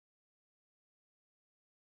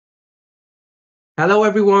Hello,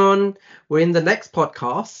 everyone. We're in the next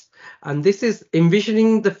podcast, and this is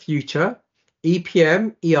Envisioning the Future,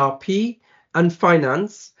 EPM, ERP, and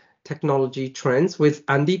Finance Technology Trends with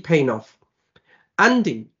Andi Paneof.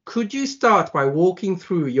 Andi, could you start by walking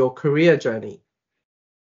through your career journey?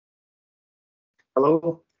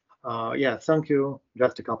 Hello. Thank you.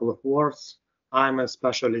 Just a couple of words. I'm a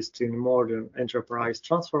specialist in modern enterprise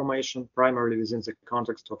transformation, primarily within the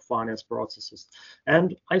context of finance processes.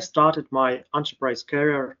 And I started my enterprise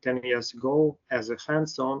career 10 years ago as a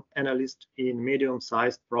hands-on analyst in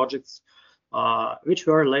medium-sized projects, which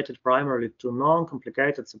were related primarily to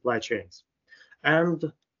non-complicated supply chains. And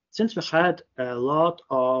since we had a lot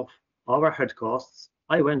of overhead costs,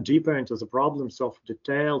 I went deeper into the problems of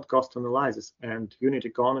detailed cost analysis and unit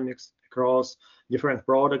economics across different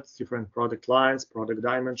products, different product lines, product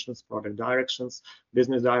dimensions, product directions,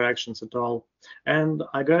 business directions at all. And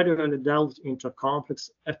I gradually delved into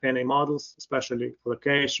complex FP&A models, especially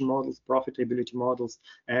allocation models, profitability models,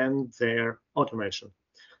 and their automation.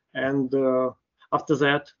 And after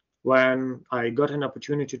that, when I got an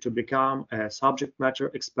opportunity to become a subject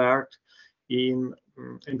matter expert in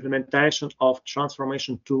implementation of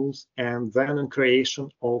transformation tools and then in creation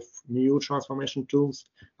of new transformation tools,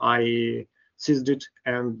 I seized it,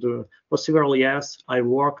 and for several years I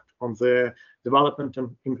worked on the development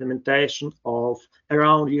and implementation of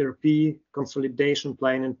around ERP consolidation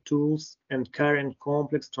planning tools and carrying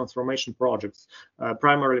complex transformation projects,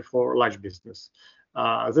 primarily for large business.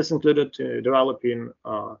 This included developing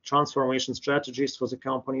transformation strategies for the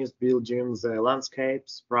companies, building the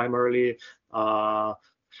landscapes primarily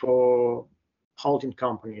for holding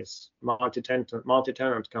companies,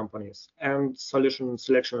 multi-tenant companies, and solution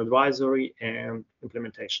selection advisory and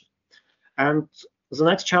implementation. And the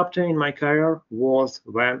next chapter in my career was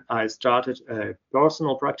when I started a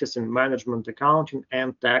personal practice in management accounting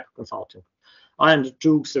and tech consulting. I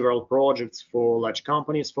undertook several projects for large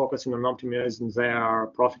companies focusing on optimizing their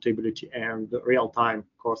profitability and real-time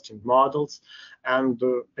costing models. And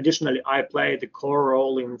additionally, I played a core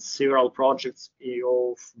role in several projects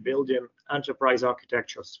of building enterprise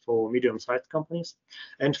architectures for medium-sized companies.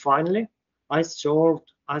 And finally, I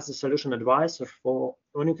served as a solution advisor for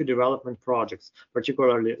Unity development projects,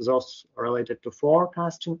 particularly those related to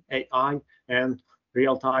forecasting, AI, and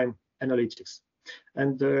real-time analytics.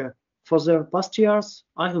 And for the past years,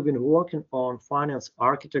 I have been working on finance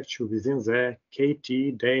architecture within the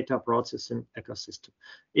KT data processing ecosystem.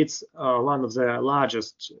 It's one of the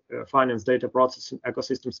largest finance data processing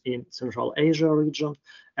ecosystems in Central Asia region,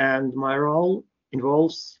 and my role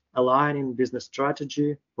involves aligning business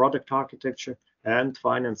strategy, product architecture, and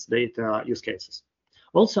finance data use cases.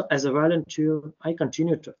 Also, as a volunteer, I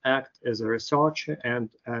continue to act as a researcher and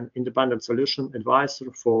an independent solution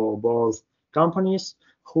advisor for both companies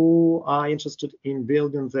who are interested in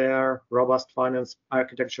building their robust finance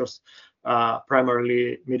architectures,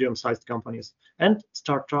 primarily medium-sized companies, and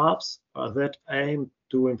startups that aim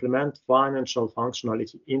to implement financial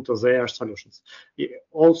functionality into their solutions.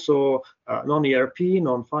 Also, non-ERP,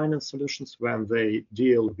 non-finance solutions, when they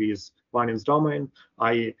deal with finance domain,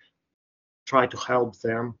 I try to help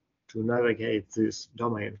them to navigate this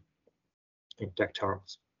domain in tech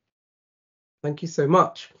terms. Thank you so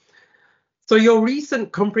much. So your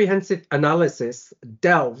recent comprehensive analysis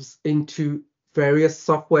delves into various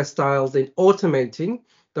software styles in automating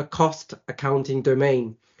the cost accounting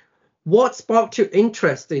domain. What sparked your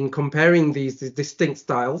interest in comparing these distinct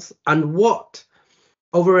styles, and what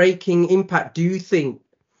overarching impact do you think,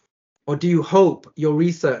 or do you hope, your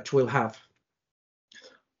research will have?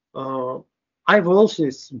 I've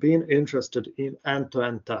always been interested in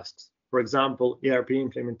end-to-end tasks. For example, ERP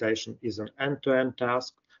implementation is an end-to-end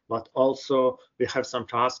task, but also we have some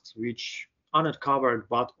tasks which are not covered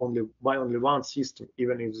but by only one system,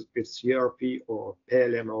 even if it's ERP or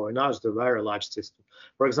PLM or another very large system.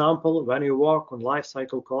 For example, when you work on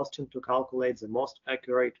lifecycle costing to calculate the most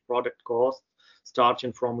accurate product cost,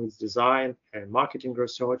 starting from its design and marketing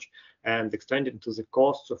research and extending to the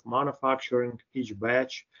costs of manufacturing each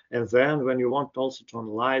batch. And then when you want also to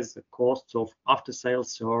analyze the costs of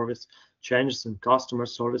after-sales service, changes in customer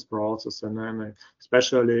service process, and then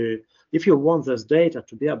especially if you want this data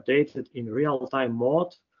to be updated in real-time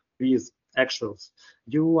mode with actuals,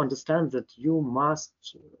 you understand that you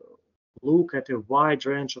must look at a wide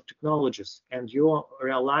range of technologies, and you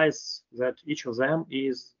realize that each of them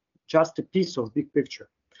is just a piece of big picture.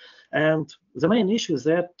 And the main issue is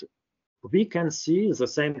that we can see the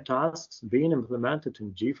same tasks being implemented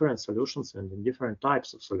in different solutions and in different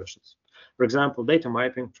types of solutions. For example, data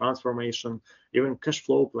mapping, transformation, even cash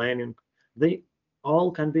flow planning, they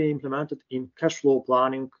all can be implemented in cash flow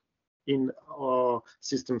planning in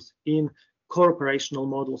systems, in core operational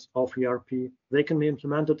models of ERP. They can be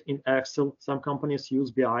implemented in Excel. Some companies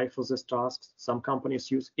use BI for these tasks. Some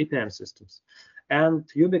companies use EPM systems. And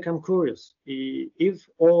you become curious if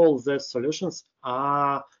all the solutions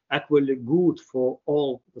are equally good for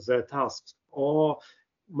all the tasks, or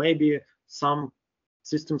maybe some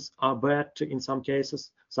systems are better in some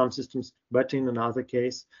cases, some systems better in another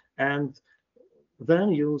case. And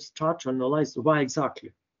then you start to analyze why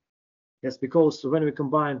exactly. Yes, because when we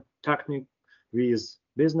combine technique with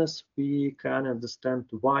business, we can understand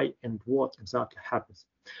why and what exactly happens.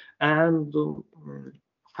 And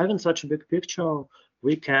having such a big picture,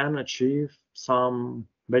 we can achieve some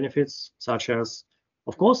benefits, such as,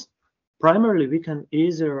 of course, primarily we can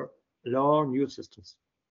easier learn new systems.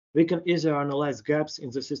 We can easier analyze gaps in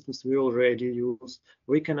the systems we already use.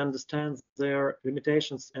 We can understand their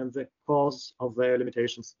limitations and the cause of their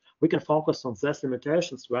limitations. We can focus on these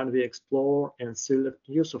limitations when we explore and select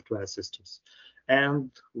new software systems.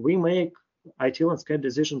 And we make IT landscape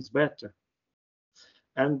decisions better.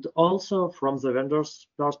 And also from the vendor's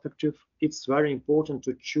perspective, it's very important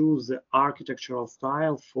to choose the architectural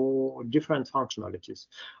style for different functionalities.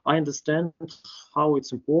 I understand how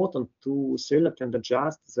it's important to select and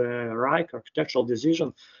adjust the right architectural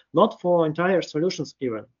decision, not for entire solutions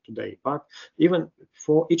even today, but even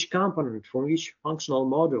for each component, for each functional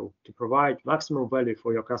module to provide maximum value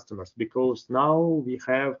for your customers, because now we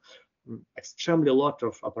have extremely a lot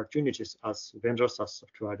of opportunities as vendors, as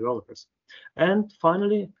software developers. And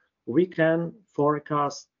finally, we can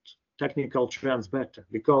forecast technical trends better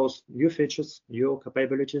because new features, new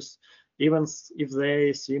capabilities, even if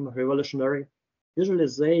they seem revolutionary, usually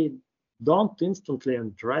they don't instantly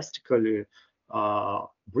and drastically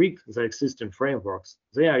break the existing frameworks.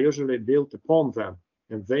 They are usually built upon them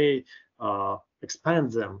and they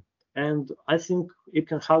expand them. And I think it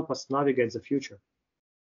can help us navigate the future.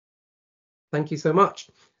 Thank you so much.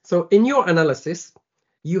 So in your analysis,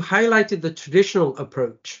 you highlighted the traditional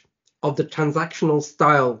approach of the transactional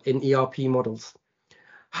style in ERP models.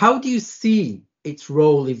 How do you see its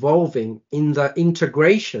role evolving in the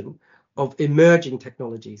integration of emerging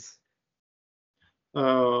technologies?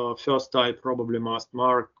 First, I probably must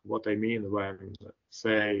mark what I mean when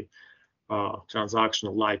say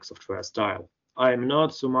transactional-like software style. I'm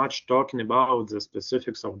not so much talking about the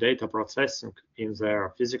specifics of data processing in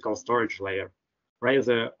their physical storage layer.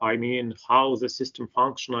 Rather, I mean how the system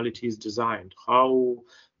functionality is designed, how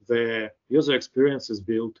the user experience is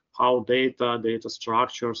built, how data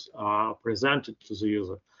structures are presented to the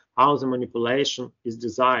user, how the manipulation is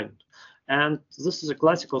designed. And this is a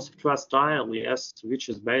classical software style, yes, which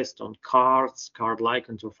is based on cards, card-like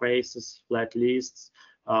interfaces, flat lists,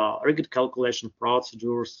 rigid calculation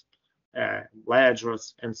procedures,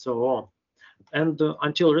 ledgers, and so on. And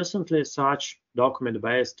until recently, such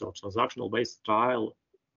document-based or transactional-based style,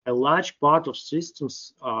 a large part of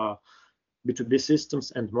systems, B2B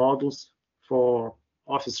systems and models for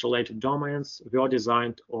office-related domains were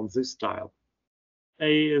designed on this style.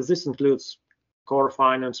 This includes core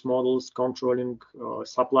finance models, controlling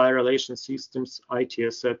supplier relation systems, IT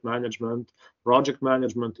asset management, project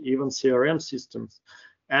management, even CRM systems.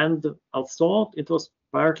 And although it was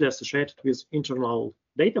partly associated with internal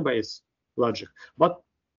database logic, but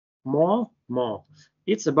more,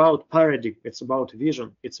 it's about paradigm, it's about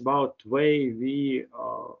vision, it's about way we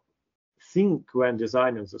think when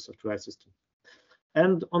designing the software system.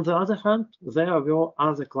 And on the other hand, there were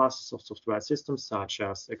other classes of software systems such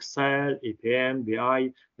as Excel, EPM,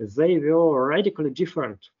 BI. They were radically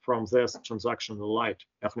different from this transactional-like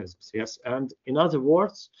mechanisms. Yes, and in other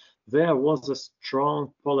words, there was a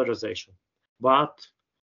strong polarization. But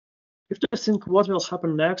if you think what will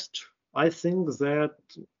happen next, I think that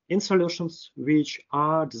in solutions which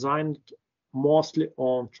are designed mostly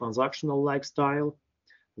on transactional-like style,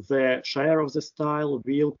 the share of the style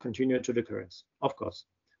will continue to decrease. Of course,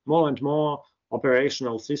 more and more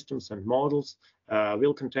operational systems and models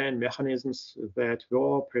will contain mechanisms that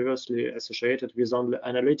were previously associated with only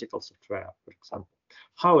analytical software, for example.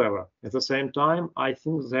 However, at the same time, I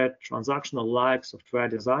think that transactional-like software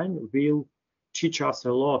design will teach us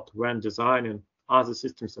a lot when designing other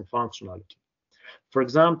systems and functionality. For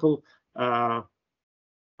example,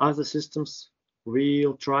 other systems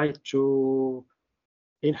will try to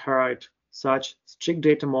inherit such strict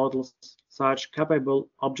data models, such capable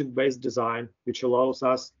object-based design, which allows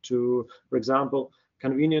us to, for example,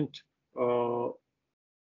 convenient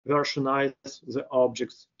versionize the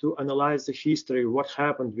objects, to analyze the history, what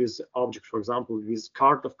happened with the object, for example, with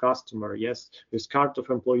card of customer, yes, with card of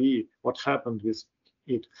employee, what happened with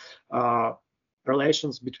it,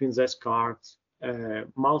 relations between these cards,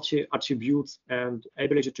 multi-attributes and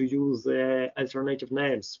ability to use alternative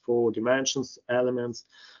names for dimensions, elements,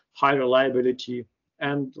 high reliability,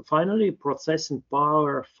 and finally processing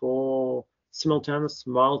power for simultaneous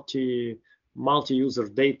multi-user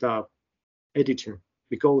data editing.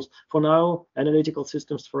 Because for now, analytical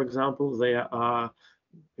systems, for example,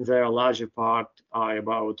 their larger part are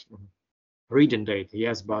about reading data,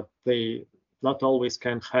 yes, but they not always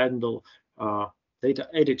can handle data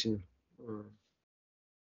editing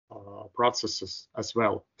processes as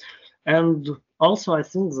well. And also, I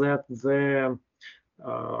think that the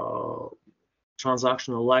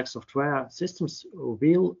transactional-like software systems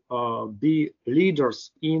will be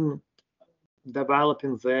leaders in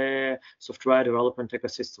developing the software development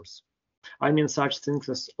ecosystems. I mean, such things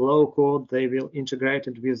as low code, they will integrate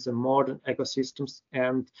it with the modern ecosystems,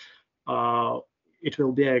 and it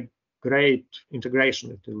will be a great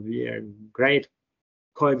integration. It will be a great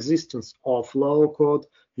coexistence of low code,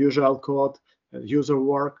 usual code, user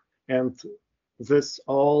work, and this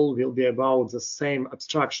all will be about the same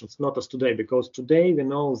abstractions, not as today, because today we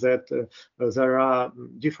know that there are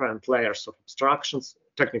different layers of abstractions.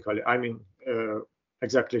 Technically, I mean,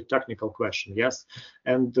 exactly technical question, yes,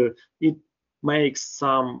 and it makes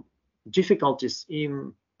some difficulties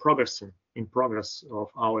in progress of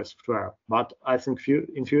our software. But I think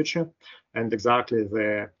in future, and exactly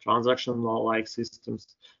the transactional-like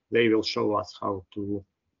systems, they will show us how to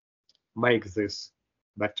make this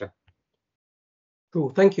better. Cool,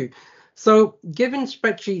 thank you. So given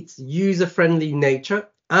spreadsheets' user-friendly nature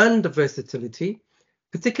and versatility,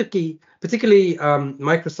 particularly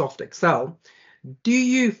Microsoft Excel, do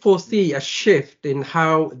you foresee a shift in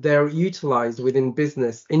how they're utilized within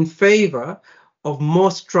business in favor of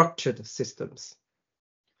more structured systems?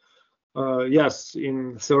 Yes,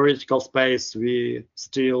 in theoretical space, we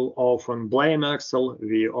still often blame Excel.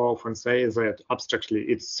 We often say that abstractly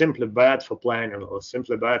it's simply bad for planning or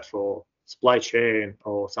simply bad for supply chain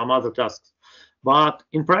or some other tasks. But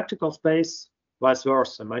in practical space, vice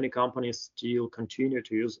versa, many companies still continue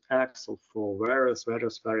to use Excel for various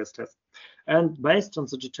tests. And based on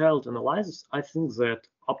the detailed analysis, I think that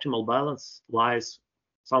optimal balance lies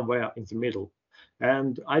somewhere in the middle.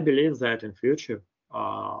 And I believe that in future,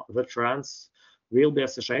 the trends will be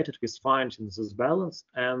associated with finding this balance,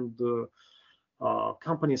 and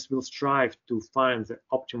companies will strive to find the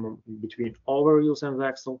optimum between overusing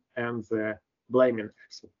Excel and the blaming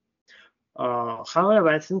Excel. However,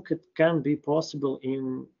 I think it can be possible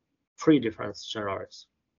in three different scenarios.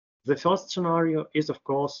 The first scenario is, of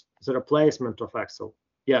course, the replacement of Excel.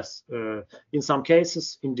 Yes, in some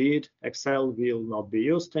cases, indeed, Excel will not be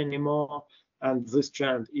used anymore, and this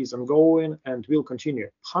trend is ongoing and will continue.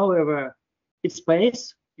 However, its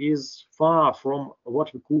pace is far from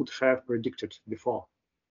what we could have predicted before.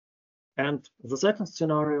 And the second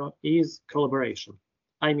scenario is collaboration.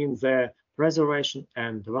 I mean the preservation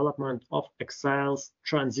and development of Excel's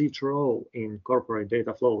transit role in corporate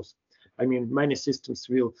data flows. I mean, many systems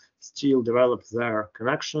will still develop their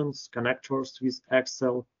connectors with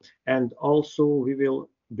Excel, and also we will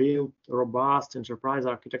build robust enterprise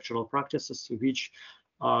architectural practices which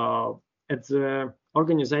at the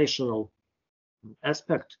organizational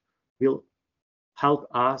aspect will help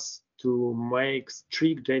us to make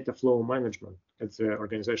strict data flow management at the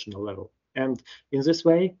organizational level. And in this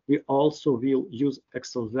way, we also will use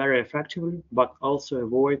Excel very effectively, but also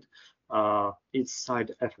avoid its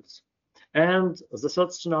side effects. And the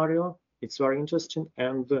third scenario, it's very interesting,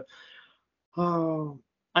 and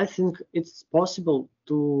I think it's possible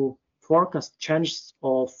to forecast changes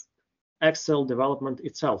of Excel development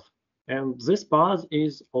itself. And this path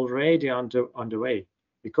is already underway,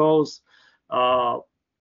 because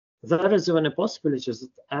there is even a possibility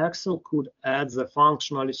that Excel could add the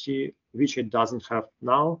functionality which it doesn't have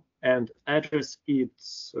now and address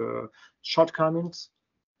its shortcomings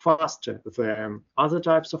faster than other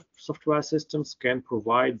types of software systems can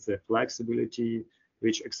provide the flexibility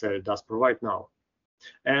which Excel does provide now.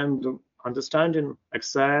 And understanding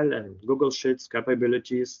Excel and Google Sheets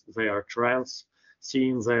capabilities, their trends,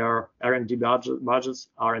 seeing their R&D budgets,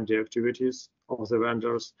 R&D activities of the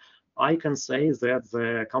vendors, I can say that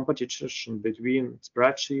the competition between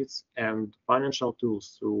spreadsheets and financial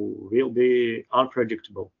tools will be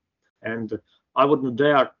unpredictable. And I wouldn't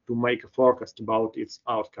dare to make a forecast about its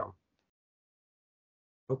outcome.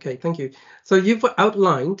 Okay, thank you. So you've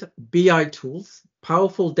outlined BI tools,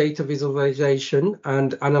 powerful data visualization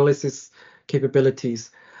and analysis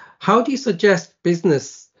capabilities. How do you suggest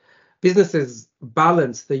businesses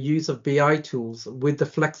balance the use of BI tools with the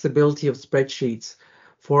flexibility of spreadsheets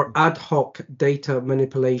for ad hoc data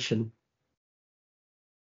manipulation?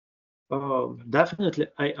 Definitely,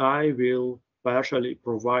 AI will partially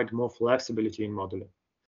provide more flexibility in modeling.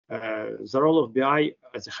 The role of BI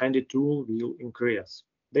as a handy tool will increase.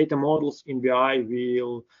 Data models in BI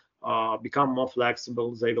will become more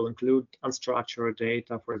flexible. They will include unstructured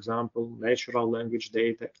data, for example, natural language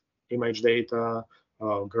data, image data,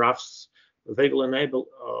 graphs. They will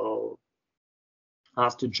enable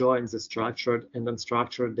us to join the structured and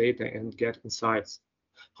unstructured data and get insights.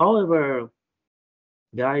 However,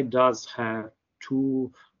 BI does have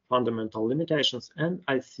two fundamental limitations, and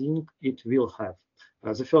I think it will have.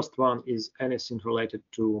 The first one is anything related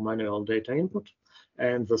to manual data input,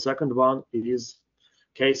 and the second one is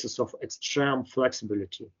cases of extreme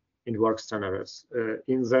flexibility in work scenarios.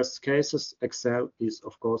 In these cases, Excel is,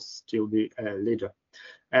 of course, still be a leader.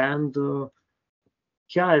 And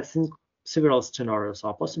here I think several scenarios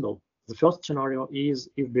are possible. The first scenario is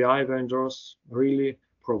if BI vendors really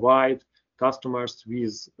provide customers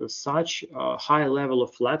with such a high level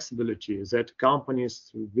of flexibility that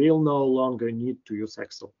companies will no longer need to use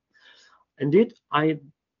Excel. Indeed, I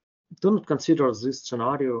don't consider this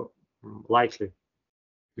scenario likely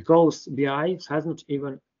because BI hasn't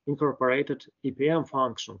even incorporated EPM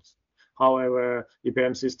functions. However,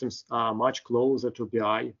 EPM systems are much closer to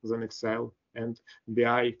BI than Excel, and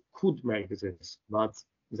BI could make this, but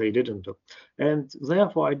they didn't do. And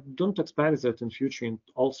therefore, I don't expect that in future it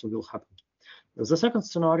also will happen. The second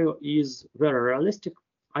scenario is very realistic.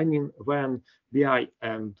 I mean, when BI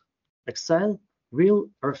and Excel will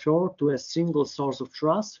refer to a single source of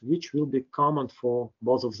truth, which will be common for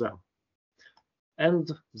both of them. And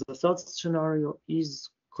the third scenario is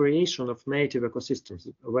creation of native ecosystems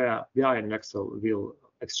where BI and Excel will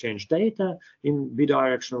exchange data in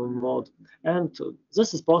bidirectional mode. And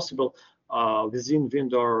this is possible within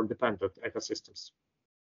vendor-dependent ecosystems.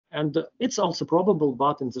 And it's also probable,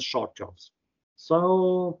 but in the short terms.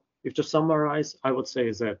 So if to summarize, I would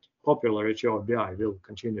say that popularity of BI will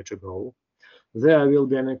continue to grow. There will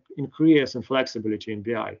be an increase in flexibility in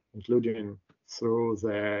BI, including through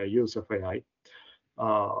the use of AI.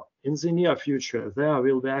 In the near future, there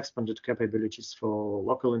will be expanded capabilities for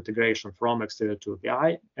local integration from Excel to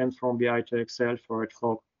BI and from BI to Excel for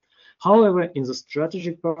ad-hoc. However, in the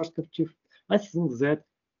strategic perspective, I think that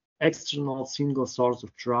external single source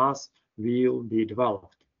of truth will be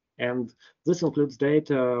developed. And this includes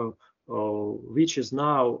data which is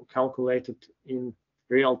now calculated in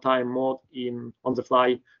real-time mode on the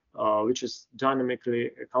fly, which is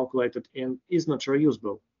dynamically calculated and is not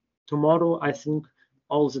reusable. Tomorrow, I think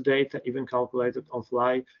all the data, even calculated on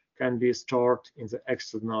fly, can be stored in the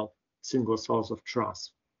external single source of truth.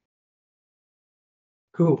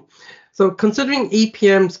 Cool. So considering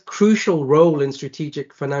EPM's crucial role in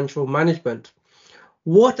strategic financial management,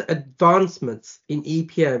 what advancements in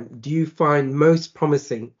EPM do you find most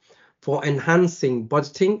promising for enhancing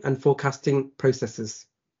budgeting and forecasting processes?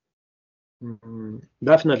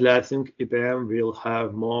 Definitely, I think EPM will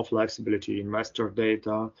have more flexibility in master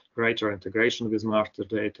data, greater integration with master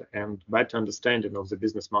data, and better understanding of the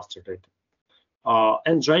business master data.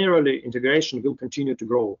 And generally, integration will continue to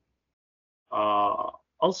grow.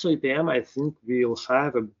 Also, EPM, I think, will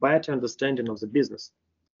have a better understanding of the business.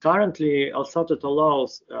 Currently, although it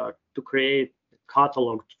allows to create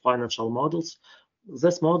cataloged financial models,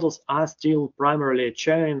 these models are still primarily a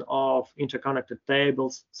chain of interconnected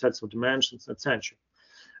tables, sets of dimensions, etc.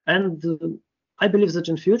 And I believe that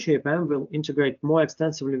in future, EPM will integrate more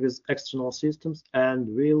extensively with external systems and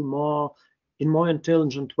will in more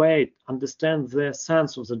intelligent way understand the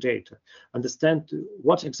sense of the data, understand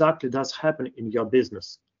what exactly does happen in your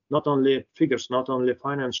business, not only figures, not only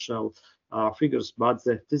financial figures, but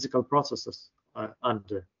the physical processes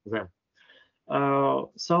under them.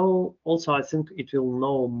 So also I think it will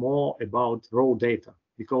know more about raw data,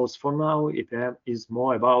 because for now EPM is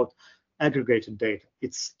more about aggregated data.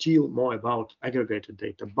 It's still more about aggregated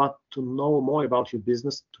data, but to know more about your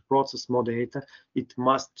business, to process more data, it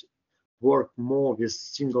must work more with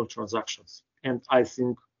single transactions. And I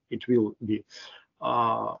think it will be.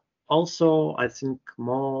 Also, I think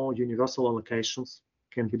more universal allocations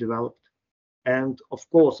can be developed. And of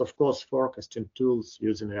course, forecasting tools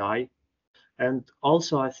using AI. And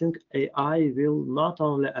also, I think AI will not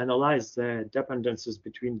only analyze the dependencies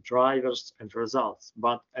between drivers and results,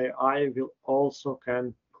 but AI will also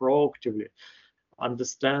can proactively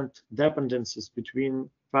understand dependencies between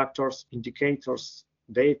factors, indicators,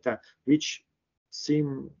 data, which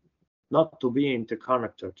seem not to be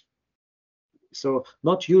interconnected. So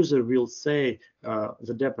not user will say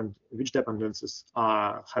which dependencies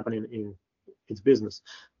are happening in its business,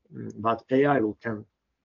 but AI will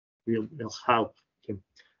help him.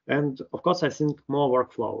 And of course, I think more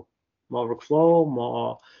workflow. workflow,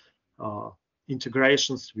 more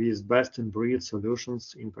integrations with best-in-breed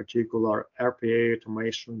solutions, in particular RPA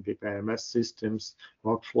automation, BPMS systems,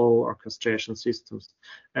 workflow orchestration systems,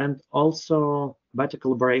 and also better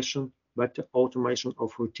collaboration, better automation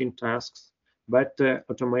of routine tasks, better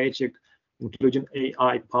automatic, including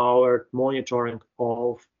AI-powered monitoring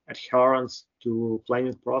of adherence to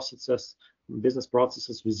planning processes, business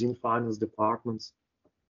processes within finance departments,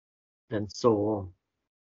 and so on.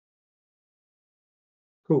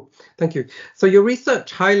 Cool, thank you. So your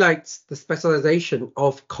research highlights the specialization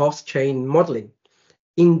of cost chain modeling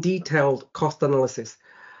in detailed cost analysis.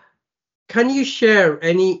 Can you share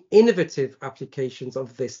any innovative applications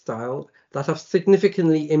of this style that have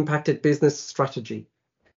significantly impacted business strategy?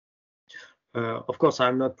 Of course,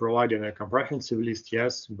 I'm not providing a comprehensive list,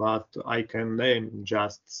 yes, but I can name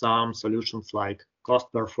just some solutions like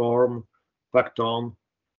Cost Perform, Facton,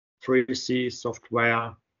 3C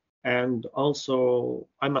software, and also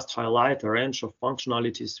I must highlight a range of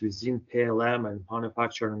functionalities within PLM and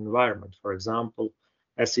manufacturing environment. For example,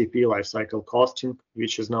 SAP Lifecycle Costing,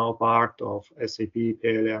 which is now part of SAP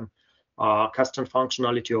PLM, custom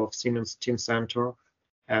functionality of Siemens Teamcenter,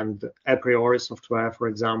 and a priori software, for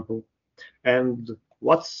example. And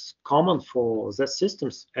what's common for the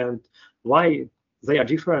systems and why they are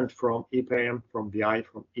different from EPM, from BI,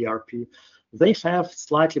 from ERP, they have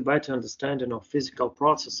slightly better understanding of physical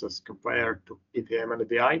processes compared to EPM and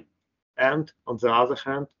BI. And on the other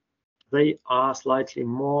hand, they are slightly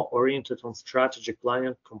more oriented on strategic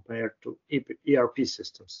planning compared to ERP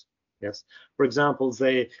systems. Yes, for example,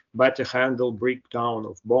 they better handle breakdown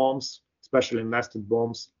of bombs, especially nested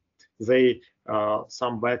bombs. They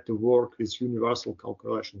some better work with universal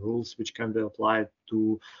calculation rules, which can be applied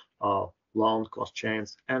to long cost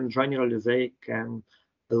chains. And generally, they can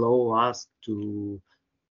allow us to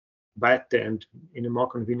better and in a more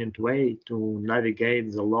convenient way to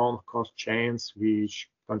navigate the long cost chains, which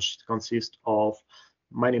consist of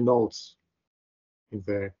many nodes in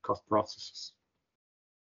the cost processes.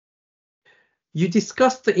 You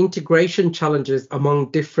discussed the integration challenges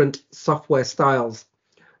among different software styles.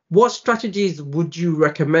 What strategies would you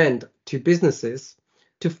recommend to businesses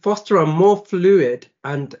to foster a more fluid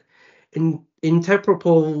and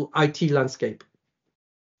interoperable IT landscape?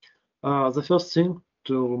 The first thing,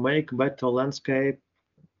 to make better landscape,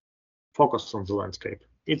 focus on the landscape.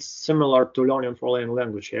 It's similar to learning foreign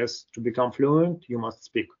language. Yes, to become fluent, you must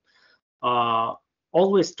speak.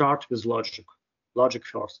 Always start with logic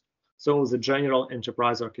first. So the general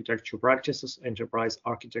enterprise architecture practices, enterprise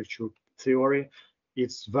architecture theory,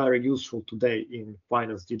 it's very useful today in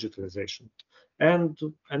finance digitalization. And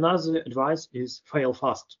another advice is fail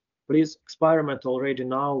fast. Please experiment already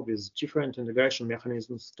now with different integration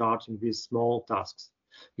mechanisms, starting with small tasks,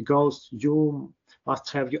 because you must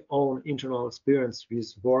have your own internal experience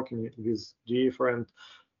with working with different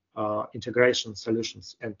integration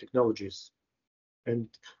solutions and technologies. And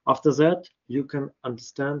after that, you can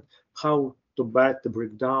understand how to better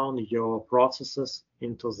break down your processes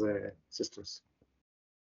into the systems.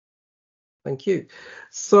 Thank you.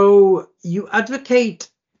 So you advocate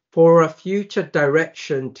for a future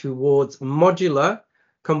direction towards modular,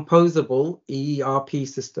 composable ERP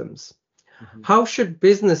systems. Mm-hmm. How should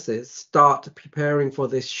businesses start preparing for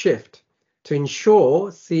this shift to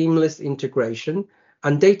ensure seamless integration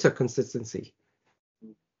and data consistency?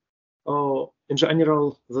 In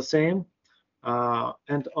general, the same,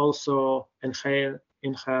 and also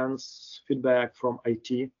enhance feedback from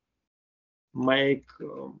IT, make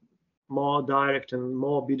more direct and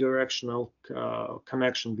more bidirectional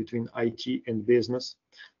connection between IT and business,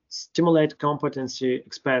 stimulate competency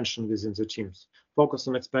expansion within the teams, focus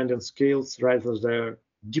on expanding skills rather than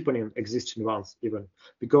deepening existing ones, even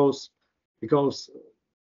because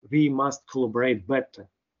we must collaborate better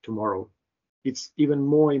tomorrow. It's even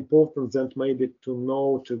more important than maybe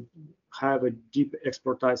to have a deep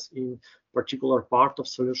expertise in particular part of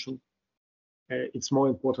solution. It's more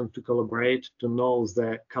important to collaborate, to know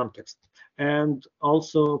the context. And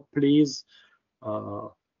also, please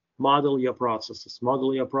model your processes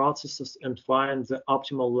and find the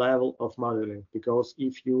optimal level of modeling, because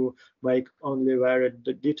if you make only very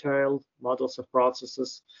detailed models of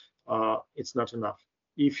processes, it's not enough.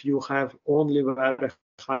 If you have only very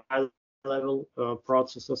high level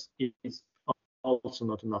processes, it's also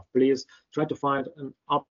not enough. Please try to find an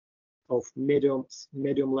of medium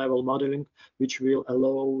level modeling, which will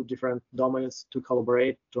allow different domains to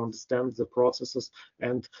collaborate, to understand the processes,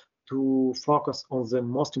 and to focus on the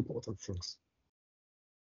most important things.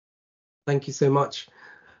 Thank you so much.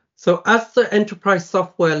 So as the enterprise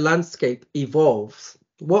software landscape evolves,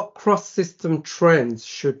 what cross-system trends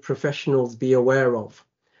should professionals be aware of?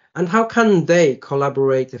 And how can they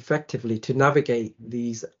collaborate effectively to navigate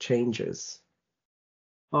these changes?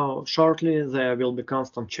 Shortly, there will be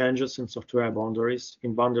constant changes in software boundaries,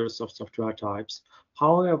 in boundaries of software types.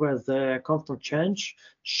 However, the constant change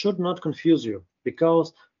should not confuse you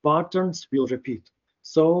because patterns will repeat.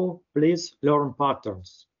 So please learn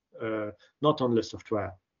patterns, not only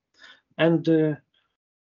software. And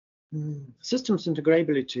systems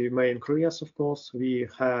integrability may increase, of course. We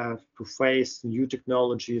have to face new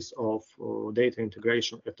technologies of data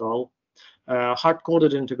integration at all.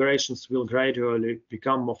 Hard-coded integrations will gradually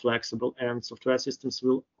become more flexible, and software systems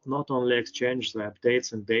will not only exchange the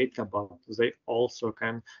updates in data, but they also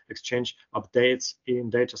can exchange updates in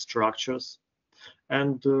data structures.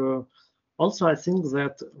 And also, I think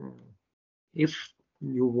that if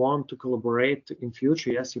you want to collaborate in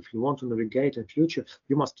future, yes, if you want to navigate in future,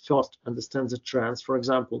 you must first understand the trends. For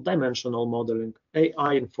example, dimensional modeling,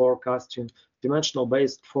 AI in forecasting,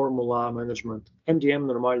 dimensional-based formula management, MDM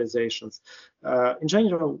normalizations. In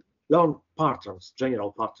general, learn patterns,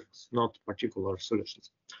 general patterns, not particular solutions.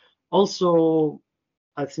 Also,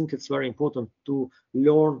 I think it's very important to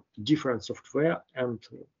learn different software and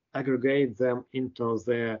aggregate them into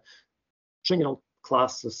the general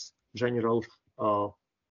classes, general how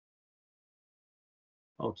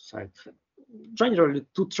to say, generally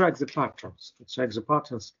to track the patterns,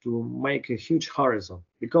 to make a huge horizon,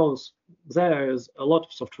 because there is a lot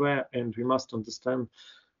of software and we must understand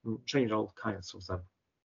general kinds of them.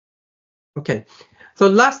 Okay, so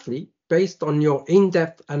lastly, based on your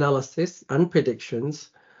in-depth analysis and predictions,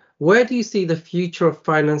 where do you see the future of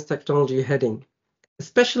finance technology heading,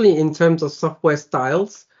 especially in terms of software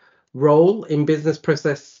styles, role in business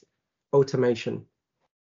process automation?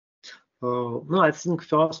 No, I think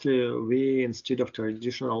firstly, we, instead of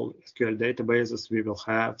traditional SQL databases, we will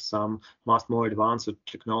have some much more advanced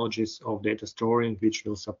technologies of data storing, which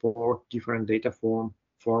will support different data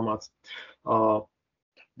formats.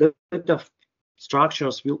 The data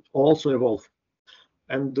structures will also evolve,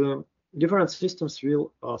 and different systems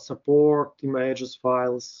will support images,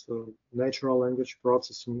 files, natural language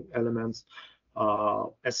processing elements,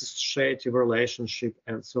 associative relationship,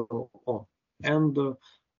 and so on. And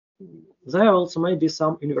there also may be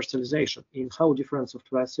some universalization in how different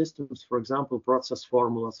software systems, for example, process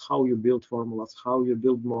formulas, how you build formulas, how you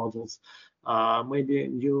build models. Maybe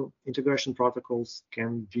new integration protocols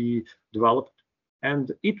can be developed,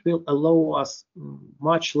 and it will allow us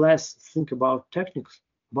much less think about techniques,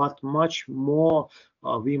 but much more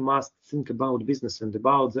we must think about business and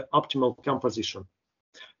about the optimal composition.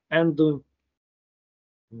 And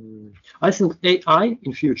I think AI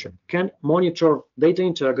in future can monitor data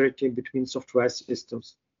integrity between software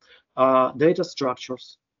systems, data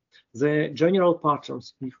structures, the general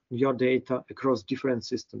patterns in your data across different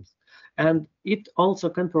systems. And it also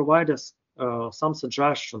can provide us some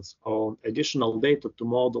suggestions on additional data to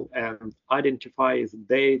model and identify the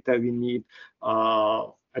data we need,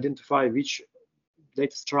 identify which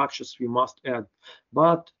data structures we must add.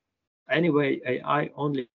 But anyway, AI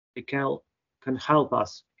only can help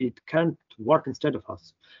us. It can't work instead of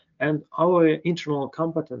us. And our internal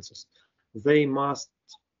competences, they must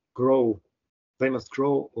grow. They must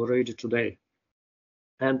grow already today.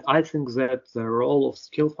 And I think that the role of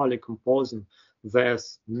skillfully composing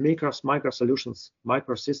these micro solutions,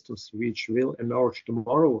 microsystems, which will emerge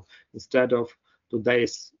tomorrow instead of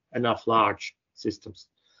today's enough large systems,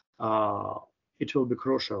 it will be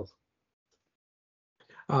crucial.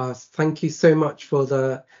 Thank you so much for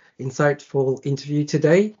the insightful interview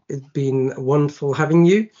today. It's been wonderful having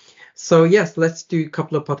you. So yes, let's do a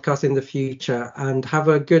couple of podcasts in the future, and have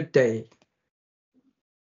a good day.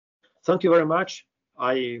 Thank you very much.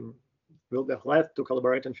 I will be glad to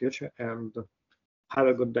collaborate in future, and have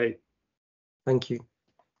a good day. Thank you.